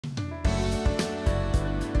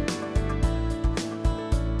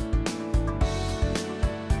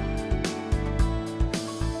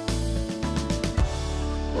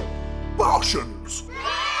Barshens.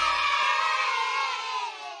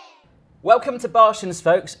 Welcome to Barshens,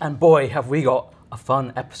 folks, and boy, have we got a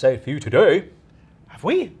fun episode for you today. Have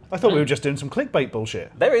we? I thought we were just doing some clickbait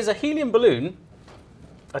bullshit. There is a helium balloon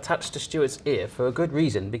attached to Stuart's ear for a good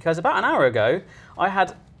reason, because about an hour ago, I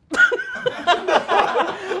had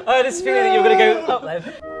this feeling that you were going to go up there.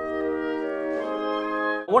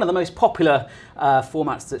 One of the most popular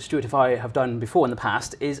formats that Stuart and I have done before in the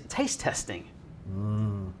past is taste testing.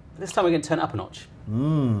 This time we're going to turn it up a notch.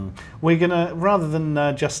 We're going to, rather than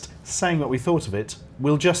just saying what we thought of it,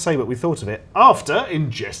 we'll just say what we thought of it after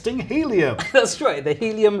ingesting helium. That's right, the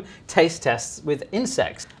helium taste tests with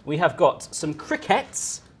insects. We have got some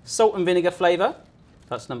crickets, salt and vinegar flavour.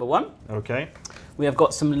 That's number one. Okay. We have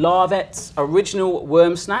got some Larvette's original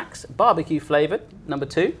worm snacks, barbecue flavoured, number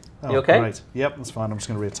two. You okay? Great. Yep, that's fine. I'm just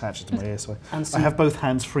going to reattach it to my ear. So And I have both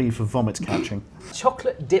hands free for vomit catching.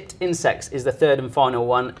 Chocolate dipped insects is the third and final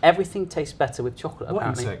one. Everything tastes better with chocolate, What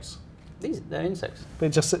apparently. insects? They're insects.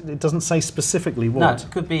 But it doesn't say specifically No, what.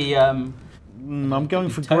 it could be I'm going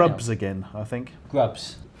for toenail. grubs again, I think.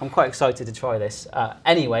 grubs. I'm quite excited to try this.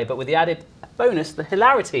 Anyway, but with the added bonus, the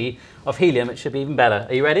hilarity of helium, it should be even better.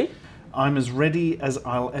 Are you ready? I'm as ready as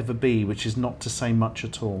I'll ever be, which is not to say much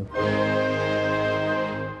at all.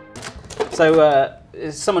 So,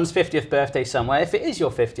 it's someone's 50th birthday somewhere. If it is your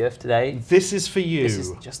 50th today, This is for you. this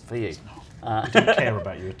is just for you. I don't care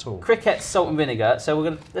about you at all. Crickets, salt and vinegar.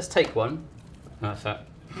 So let's take one. That's that.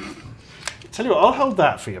 Tell you what, I'll hold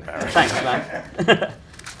that for you, Barry. Thanks, man.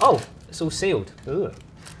 Oh, it's all sealed. Ugh.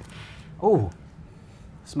 Oh,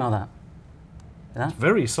 smell that. Yeah?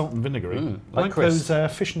 Very salt and vinegary. like Like crisps.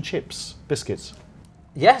 those fish and chips biscuits,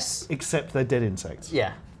 Yes. except they're dead insects.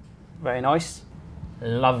 Yeah. Very nice.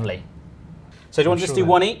 Lovely. So do you want to just sure do they-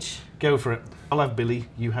 one each? Go for it. I'll have Billy,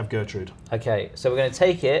 you have Gertrude. Okay, so we're going to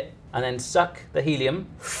take it and then suck the helium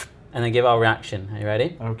and then give our reaction. Are you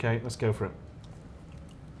ready? Okay, let's go for it.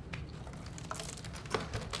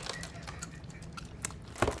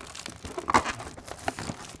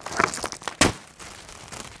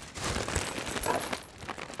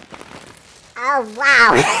 Oh,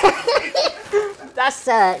 wow. That's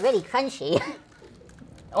really crunchy.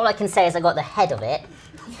 All I can say is I got the head of it.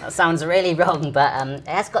 That sounds really wrong, but it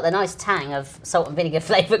has got the nice tang of salt and vinegar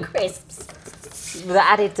flavoured crisps.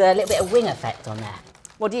 That added a little bit of wing effect on there.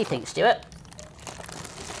 What do you think, Stuart?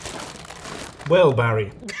 Well,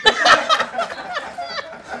 Barry.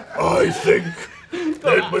 I think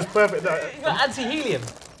it was perfect. You got anti-helium.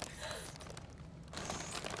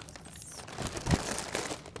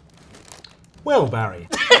 Well, Barry.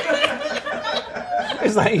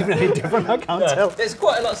 Is that even any different? I can't tell. There's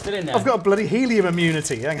quite a lot still in there. I've got a bloody helium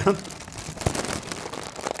immunity. Hang on.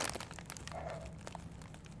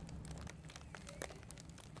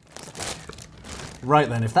 Right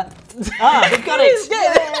then, if that... Ah, they've got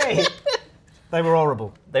it! Yay! They were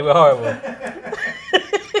horrible. They were horrible.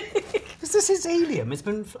 Because this is helium. It's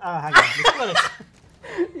been... hang on. It's got it.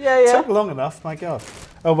 Yeah. Took long enough, my God.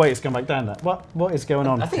 Oh wait, it's gone back down there. What is going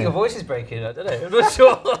on? I think here? your voice is breaking. I don't know. I'm not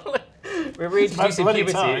sure. We're reintroducing bloody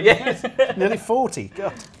puberty. time. Yes. Nearly 40.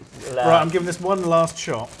 God. Right, I'm giving this one last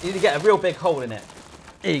shot. You need to get a real big hole in it.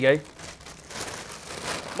 There you go.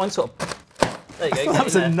 One sort of. There you go. That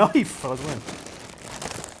was a knife. I was winning.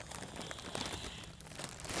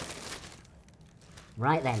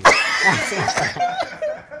 Right then.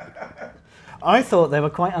 I thought they were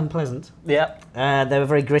quite unpleasant. Yeah. They were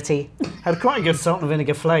very gritty, had quite a good salt and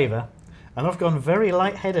vinegar flavour, and I've gone very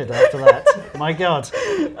light-headed after that. My God.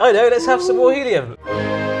 Oh no, let's have some more helium.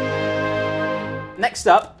 Next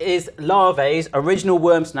up is Larvette's original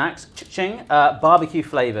worm snacks, ching, barbecue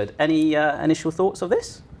flavoured. Any initial thoughts of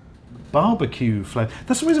this? Barbecue flavour.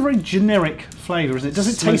 That's always a very generic flavour, isn't it? Does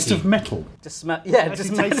it taste Smoky. of metal? Just smell. Yeah, It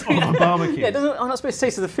just tastes of a barbecue. Yeah, it doesn't. I'm not supposed to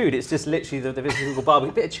taste of the food. It's just literally the physical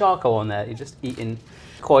barbecue. A bit of charcoal on there. You're just eating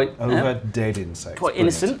quite. Over dead insects. Quite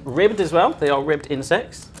Brilliant. innocent. Ribbed as well. They are ribbed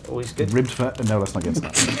insects. Always good. Ribbed for... No, let's not get to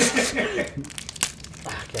that.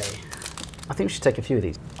 Okay. I think we should take a few of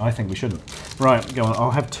these. I think we shouldn't. Right, go on.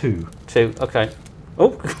 I'll have two. Two. Okay.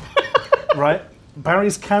 Oh. Right.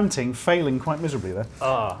 Barry's counting, failing quite miserably there.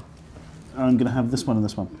 Ah. I'm going to have this one and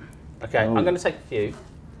this one. Okay. Oh. I'm going to take a few.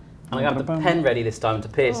 I'm going to have the pen ready this time to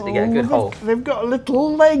pierce it to get a Oh, good hole. They've got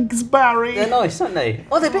little legs, Barry. They're nice, aren't they?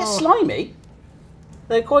 Oh, they're a bit slimy.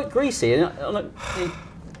 They're quite greasy.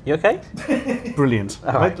 You okay? Brilliant.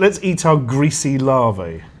 All right. Let's eat our greasy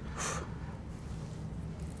larvae.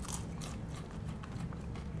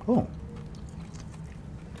 Oh.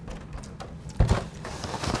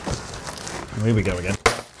 Here we go again.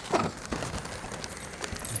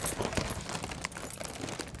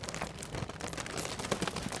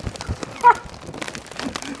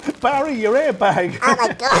 Barry, your airbag. Oh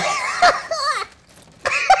my god.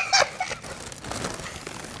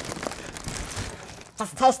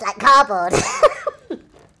 Just tastes like cardboard.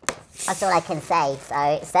 That's all I can say. So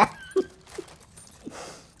it's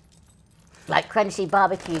like crunchy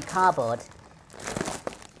barbecue cardboard.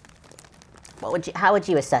 How would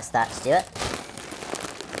you assess that, Stuart?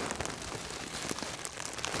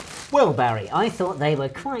 Well, Barry, I thought they were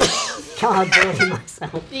quite cardboardy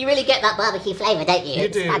myself. You really get that barbecue flavour, don't you? You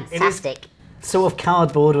It's do. fantastic. Sort of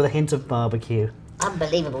cardboard with a hint of barbecue.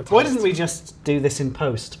 Unbelievable taste. Why didn't we just do this in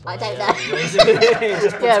post? I don't know.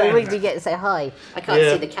 Just Yeah, we get so high. I can't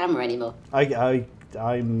Yeah. see the camera anymore.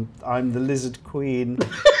 I'm the lizard queen.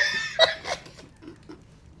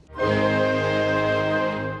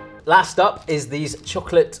 Last up is these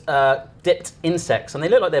chocolate dipped insects, and they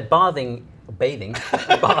look like they're bathing. Bathing.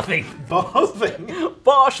 Bathing.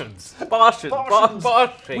 Barshens.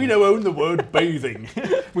 We now own the word bathing.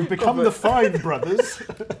 We've become the Fine Brothers.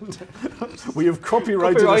 We have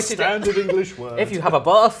copyrighted a Copyrighted it. standard English word. If you have a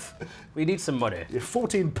bath, we need some money.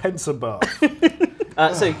 14 pence a bath.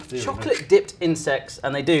 So dear chocolate dipped insects,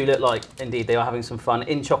 and they do look like, indeed, they are having some fun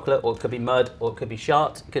in chocolate, or it could be mud, or it could be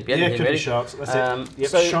shart, it could be anything Yeah, it could really. be sharks. That's it. Yep,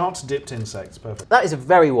 so sharks dipped insects. Perfect. that is a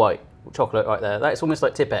very white chocolate right there. That's almost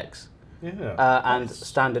like Tipex. Yeah. And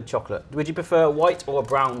standard chocolate. Would you prefer a white or a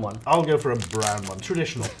brown one? I'll go for a brown one.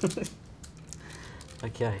 Traditional.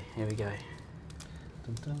 Okay, here we go.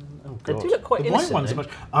 Oh, They God. do look quite The white innocent, ones are though. much.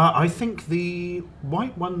 I think the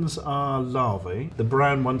white ones are larvae. The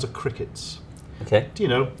brown ones are crickets. Okay. Do you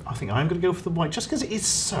know? I think I'm going to go for the white, just because it is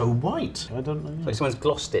so white. I don't know. Like someone's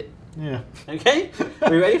glossed it. Yeah. Okay. Are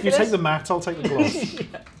we ready for You this? take the matte, I'll take the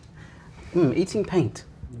gloss. Eating paint.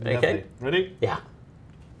 Okay. Lovely. Ready? Yeah.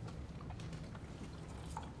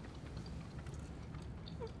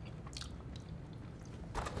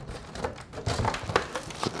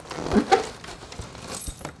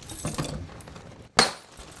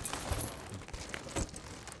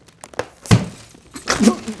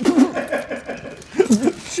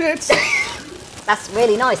 Shit! That's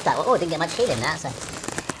really nice, that one. Oh, I didn't get much heat in that, so.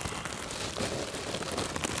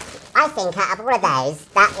 I think out of all of those,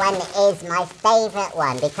 that one is my favourite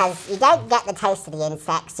one because you don't get the taste of the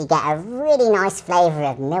insects, you get a really nice flavour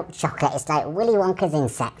of milk chocolate. It's like Willy Wonka's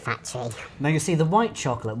insect factory. Now, you see, the white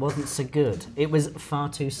chocolate wasn't so good. It was far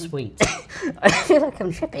too sweet. I feel like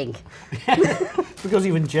I'm tripping. Because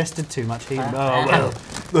you've ingested too much helium. Oh, well,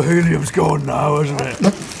 the helium's gone now, isn't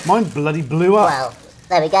it? Mine bloody blew up. Well,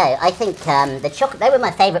 there we go. I think the chocolate, they were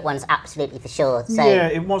my favourite ones, absolutely for sure. So, Yeah,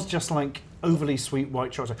 it was just like overly sweet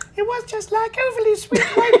white chocolate. It was just like overly sweet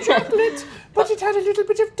white chocolate, but it had a little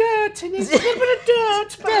bit of dirt in it. A little bit of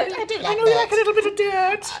dirt. But I do I like know you dirt. like a little bit of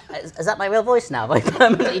dirt. Is that my real voice now? Have I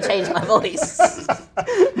permanently changed my voice?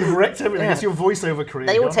 You've wrecked everything. It's your voiceover career.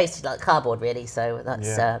 They all gone. tasted like cardboard, really, so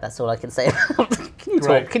that's all I can say. Can you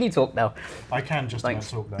Great. talk? Can you talk now? I can just about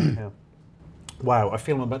Thanks. talk now. Yeah. Wow, I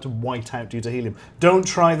feel I'm about to white out due to helium. Don't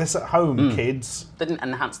try this at home, kids. Didn't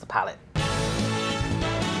enhance the palate.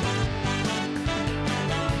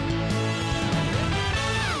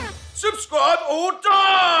 Subscribe or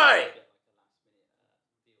die!